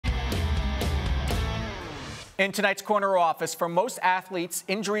In tonight's corner office, for most athletes,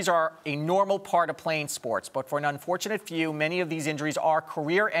 injuries are a normal part of playing sports, but for an unfortunate few, many of these injuries are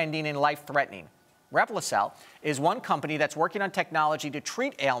career-ending and life-threatening. RepliCel is one company that's working on technology to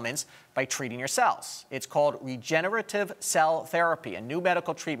treat ailments by treating your cells. It's called regenerative cell therapy, a new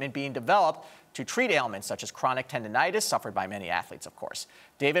medical treatment being developed to treat ailments such as chronic tendinitis, suffered by many athletes, of course.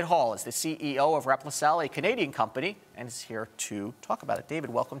 David Hall is the CEO of RepliCel, a Canadian company, and is here to talk about it. David,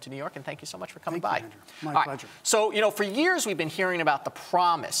 welcome to New York, and thank you so much for coming by. Andrew. My pleasure. So, for years we've been hearing about the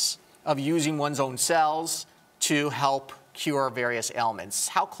promise of using one's own cells to help cure various ailments.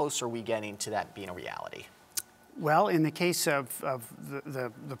 How close are we getting to that being a reality? Well, in the case of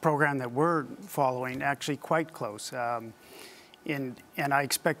the program that we're following, actually quite close. And I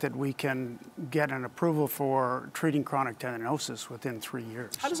expect that we can get an approval for treating chronic tendinosis within 3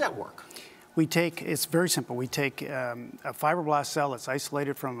 years. How does that work? It's very simple. We take a fibroblast cell that's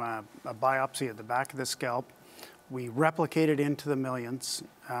isolated from a biopsy at the back of the scalp. We replicate it into the millions,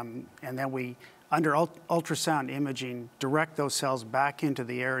 and then we, under ultrasound imaging, direct those cells back into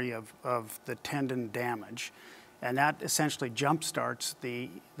the area of the tendon damage. And that essentially jumpstarts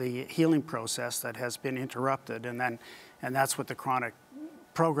the healing process that has been interrupted. And that's what the chronic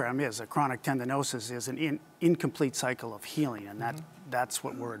program is. A chronic tendinosis is an incomplete cycle of healing, and that's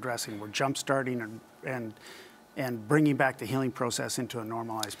what we're addressing. We're jumpstarting and bringing back the healing process into a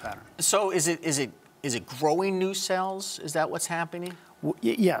normalized pattern. So is it growing new cells? Is that what's happening?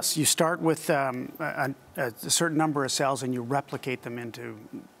 Yes. You start with a certain number of cells, and you replicate them into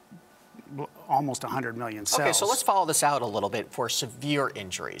almost 100 million cells. Okay, so let's follow this out a little bit for severe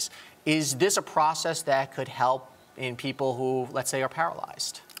injuries. Is this a process that could help in people who, let's say, are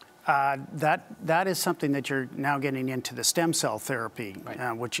paralyzed? That is something that you're now getting into the stem cell therapy,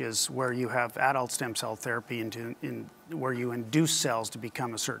 right. Which is where you have adult stem cell therapy where you induce cells to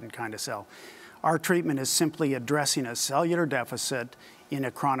become a certain kind of cell. Our treatment is simply addressing a cellular deficit in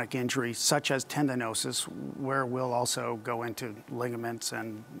a chronic injury, such as tendinosis, where we'll also go into ligaments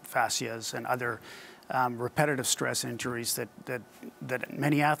and fascias and other repetitive stress injuries that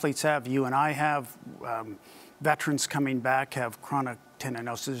many athletes have. You and I have. Veterans coming back have chronic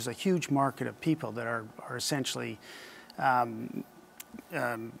tendinosis. There's a huge market of people that are essentially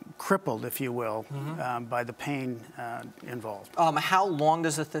crippled, if you will, by the pain involved. How long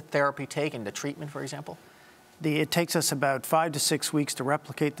does the therapy take in the treatment, for example? It takes us about 5 to 6 weeks to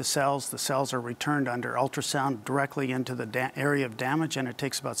replicate the cells. The cells are returned under ultrasound directly into the area of damage, and it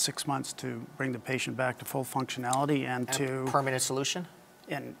takes about 6 months to bring the patient back to full functionality and to... A permanent solution?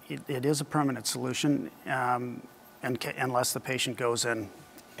 And it is a permanent solution, unless the patient goes in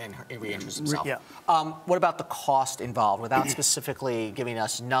and re-injures himself. Yeah. What about the cost involved? Without specifically giving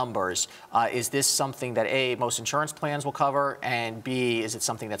us numbers, is this something that A, most insurance plans will cover, and B, is it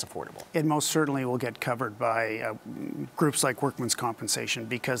something that's affordable? It most certainly will get covered by groups like workman's compensation,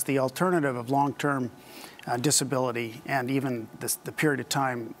 because the alternative of long-term disability and even the period of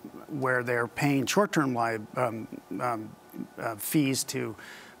time where they're paying short-term fees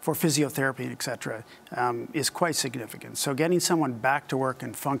for physiotherapy, et cetera, is quite significant. So getting someone back to work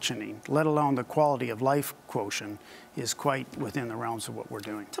and functioning, let alone the quality of life quotient, is quite within the realms of what we're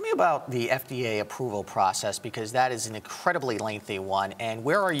doing. Tell me about the FDA approval process, because that is an incredibly lengthy one. And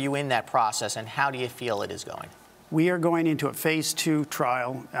where are you in that process, and how do you feel it is going? We are going into a phase 2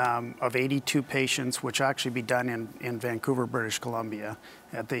 trial of 82 patients, which will actually be done in Vancouver, British Columbia,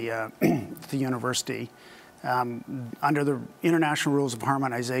 at the university. Under the international rules of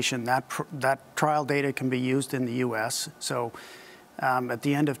harmonization, that trial data can be used in the U.S. So at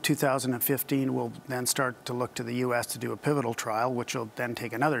the end of 2015, we'll then start to look to the U.S. to do a pivotal trial, which will then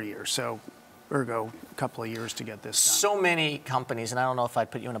take another year. So ergo, a couple of years to get this done. So many companies, and I don't know if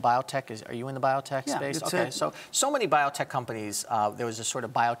I'd put you in a biotech. Are you in the biotech space? Okay, so many biotech companies, there was a sort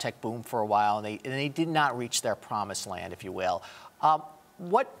of biotech boom for a while, and they did not reach their promised land, if you will.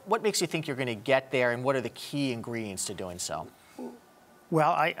 What makes you think you're going to get there, and what are the key ingredients to doing so?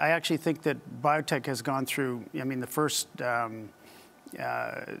 Well, I actually think that biotech has gone through, the first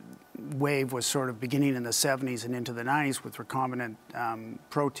wave was sort of beginning in the 70s and into the 90s with recombinant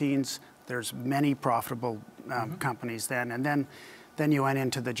proteins. There's many profitable companies then. And then you went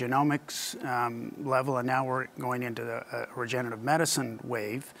into the genomics level, and now we're going into the regenerative medicine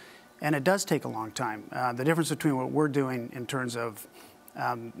wave. And it does take a long time. The difference between what we're doing in terms of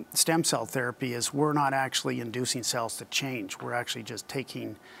stem cell therapy is we're not actually inducing cells to change. We're actually just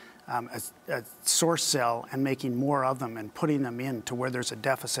taking a source cell and making more of them and putting them in to where there's a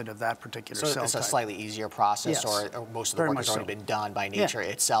deficit of that particular cell type. So it's a slightly easier process, yes, or most of the work has already been done by nature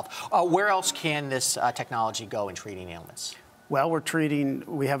itself. Where else can this technology go in treating ailments? Well,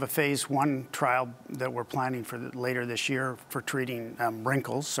 we have a phase 1 trial that we're planning for later this year for treating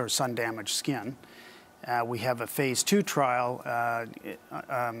wrinkles or sun-damaged skin. We have a phase 2 trial,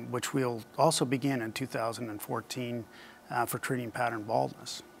 which we'll also begin in 2014 for treating pattern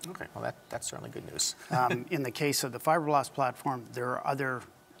baldness. Okay, well, that's certainly good news. In the case of the Fibroblast platform, there are other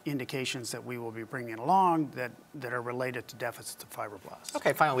indications that we will be bringing along that are related to deficits of fibroblasts.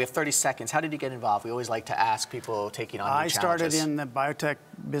 Okay, finally, we have 30 seconds. How did you get involved? We always like to ask people taking on new challenges. I started in the biotech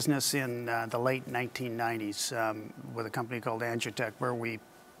business in the late 1990s with a company called Angiotech, where we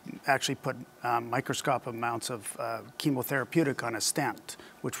actually put microscopic amounts of chemotherapeutic on a stent,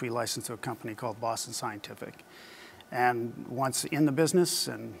 which we licensed to a company called Boston Scientific. And once in the business,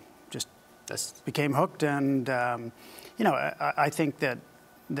 and just became hooked. And you know, I think that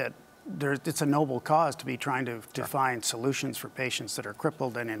it's a noble cause to be trying to find solutions for patients that are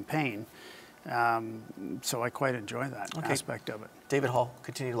crippled and in pain. So I quite enjoy that aspect of it. David Hall,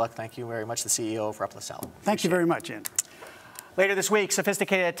 continued luck. Thank you very much, the CEO of RepliCel. Thank you very much, Andrew. Later this week,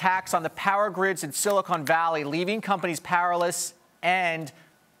 sophisticated attacks on the power grids in Silicon Valley, leaving companies powerless and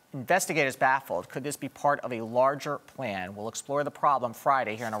investigators baffled. Could this be part of a larger plan? We'll explore the problem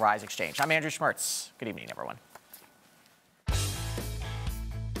Friday here on Arise Exchange. I'm Andrew Schmertz. Good evening, everyone.